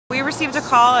We received a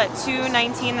call at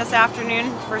 2:19 this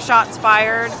afternoon for shots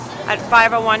fired at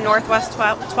 501 Northwest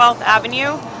 12th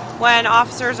Avenue. When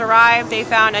officers arrived, they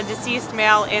found a deceased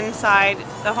male inside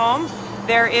the home.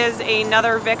 There is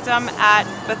another victim at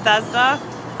Bethesda.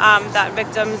 That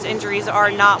victim's injuries are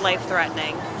not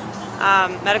life-threatening.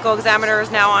 Medical examiner is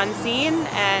now on scene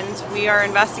and we are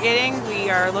investigating.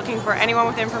 We are looking for anyone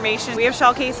with information. We have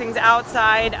shell casings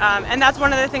outside and that's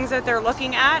one of the things that they're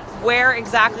looking at. Where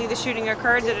exactly the shooting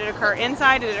occurred. Did it occur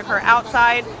inside? Did it occur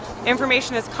outside?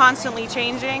 Information is constantly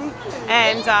changing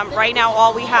and right now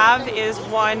all we have is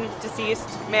one deceased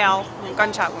male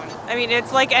gunshot wound. I mean,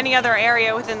 it's like any other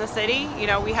area within the city. You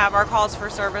know, we have our calls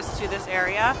for service to this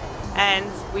area.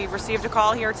 And we've received a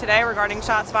call here today regarding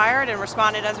shots fired and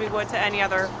responded as we would to any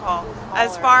other call.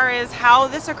 As far as how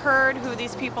this occurred, who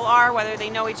these people are, whether they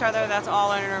know each other, that's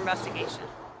all under investigation.